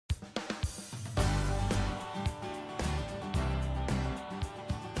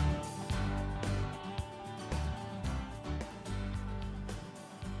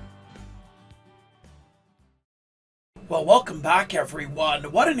Well, welcome back,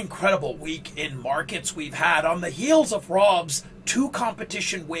 everyone. What an incredible week in markets we've had on the heels of Rob's 2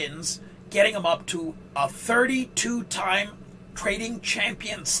 competition wins, getting him up to a 32-time trading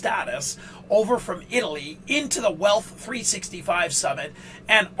champion status over from Italy into the Wealth 365 Summit,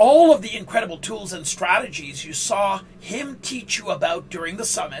 and all of the incredible tools and strategies you saw him teach you about during the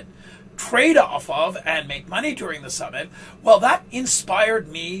summit, trade off of, and make money during the summit. Well, that inspired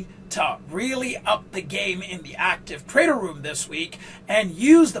me to really up the game in the active trader room this week and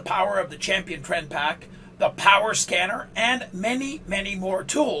use the power of the Champion Trend Pack, the Power Scanner, and many, many more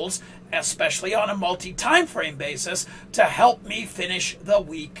tools, especially on a multi-time frame basis, to help me finish the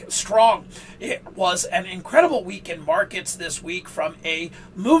week strong. It was an incredible week in markets this week from a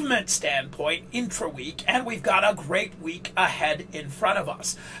movement standpoint, intra-week, and we've got a great week ahead in front of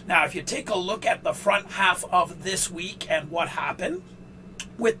us. Now, if you take a look at the front half of this week and what happened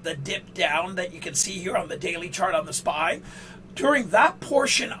with the dip down that you can see here on the daily chart on the SPY, during that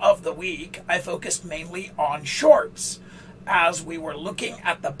portion of the week, I focused mainly on shorts. As we were looking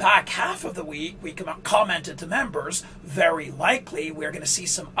at the back half of the week, we commented to members, very likely we're going to see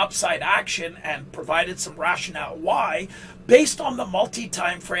some upside action, and provided some rationale why, based on the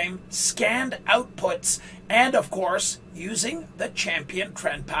multi-time frame, scanned outputs, and of course, using the Champion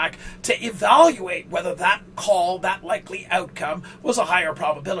Trend Pack to evaluate whether that call, that likely outcome, was a higher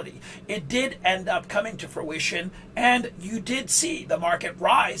probability. It did end up coming to fruition, and you did see the market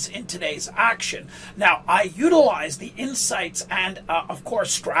rise in today's action. Now, I utilized the insights and, of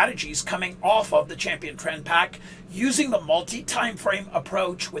course, strategies coming off of the Champion Trend Pack, using the multi-time frame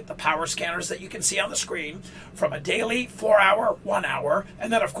approach with the power scanners that you can see on the screen, from a daily, 4-hour, 1-hour,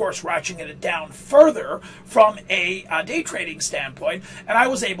 and then, of course, ratcheting it down further from a day trading standpoint, and I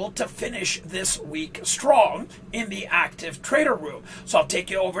was able to finish this week strong in the active trader room. So I'll take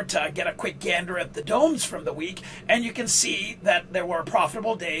you over to get a quick gander at the domes from the week, and you can see that there were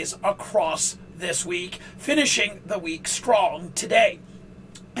profitable days across this week, finishing the week strong today.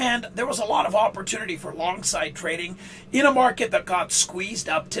 And there was a lot of opportunity for long side trading in a market that got squeezed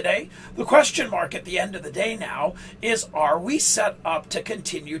up today. The question mark at the end of the day now is, are we set up to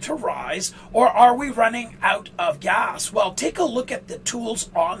continue to rise, or are we running out of gas? Well, take a look at the tools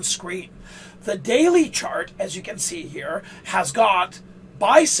on screen. The daily chart, as you can see here, has got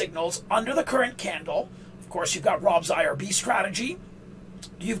buy signals under the current candle. Of course, you've got Rob's IRB strategy.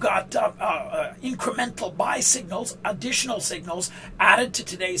 You've got incremental buy signals, additional signals added to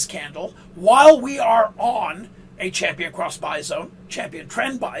today's candle, while we are on a champion cross buy zone, champion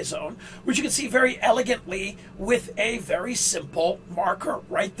trend buy zone, which you can see very elegantly with a very simple marker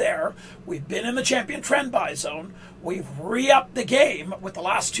right there. We've been in the champion trend buy zone. We've re-upped the game with the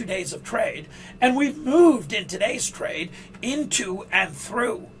last 2 days of trade, and we've moved in today's trade into and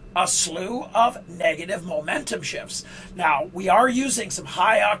through a slew of negative momentum shifts. Now, we are using some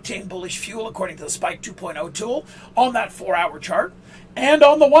high-octane bullish fuel according to the Spike 2.0 tool on that 4-hour chart and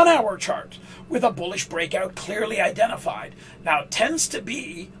on the 1-hour chart, with a bullish breakout clearly identified. Now, it tends to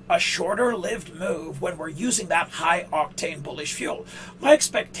be a shorter-lived move when we're using that high-octane bullish fuel. My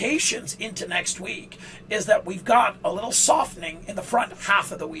expectations into next week is that we've got a little softening in the front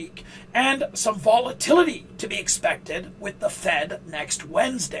half of the week and some volatility to be expected with the Fed next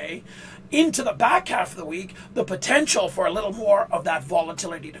Wednesday. Into the back half of the week, the potential for a little more of that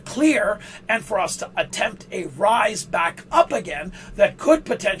volatility to clear and for us to attempt a rise back up again that could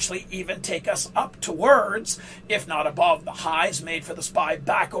potentially even take us up towards, if not above, the highs made for the SPY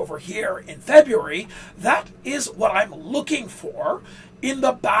back over here in February. That is what I'm looking for in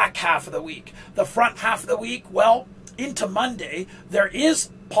the back half of the week. The front half of the week, well, into Monday, there is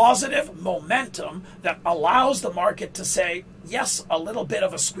positive momentum that allows the market to say, yes, a little bit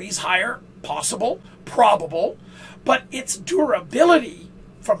of a squeeze higher, possible, probable, but its durability,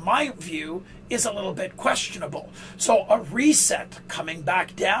 from my view, is a little bit questionable. So a reset coming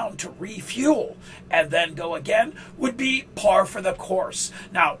back down to refuel and then go again would be par for the course.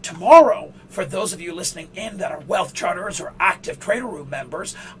 Now, tomorrow, for those of you listening in that are wealth charters or active trader room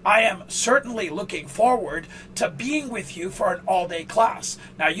members, I am certainly looking forward to being with you for an all-day class.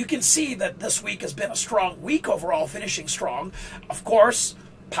 Now, you can see that this week has been a strong week overall, finishing strong. Of course,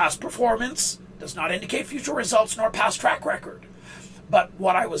 past performance does not indicate future results nor past track record. But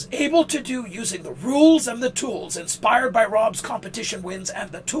what I was able to do using the rules and the tools inspired by Rob's competition wins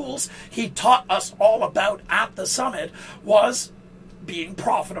and the tools he taught us all about at the summit was being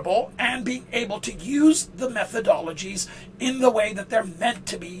profitable and being able to use the methodologies in the way that they're meant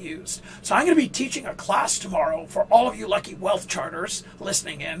to be used. So I'm going to be teaching a class tomorrow for all of you lucky wealth charters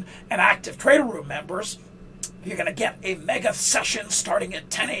listening in and active trader room members You're going to get a mega session starting at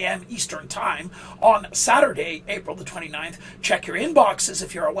 10 a.m. Eastern Time on Saturday, April the 29th. Check your inboxes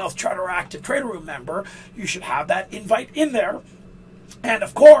if you're a Wealth Charter Active Trader Room member. You should have that invite in there. And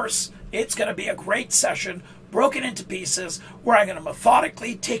of course, it's going to be a great session broken into pieces where I'm going to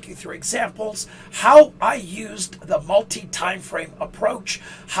methodically take you through examples, how I used the multi-time frame approach,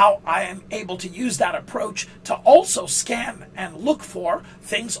 how I am able to use that approach to also scan and look for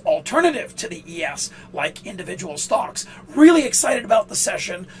things alternative to the ES, like individual stocks. Really excited about the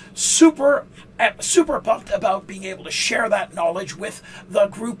session, super pumped about being able to share that knowledge with the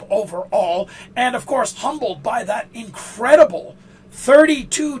group overall, and of course humbled by that incredible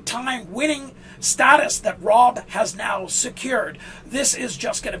 32-time winning status that Rob has now secured. This is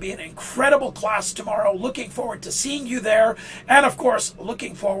just going to be an incredible class tomorrow. Looking forward to seeing you there, and of course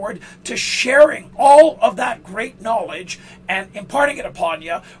looking forward to sharing all of that great knowledge and imparting it upon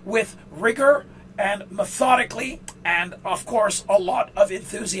you with rigor and methodically, and of course a lot of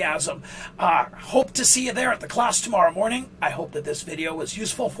enthusiasm. Hope to see you there at the class tomorrow morning. I hope that this video was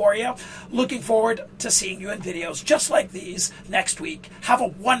useful for you. Looking forward to seeing you in videos just like these next week. Have a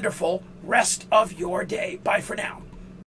wonderful rest of your day. Bye for now.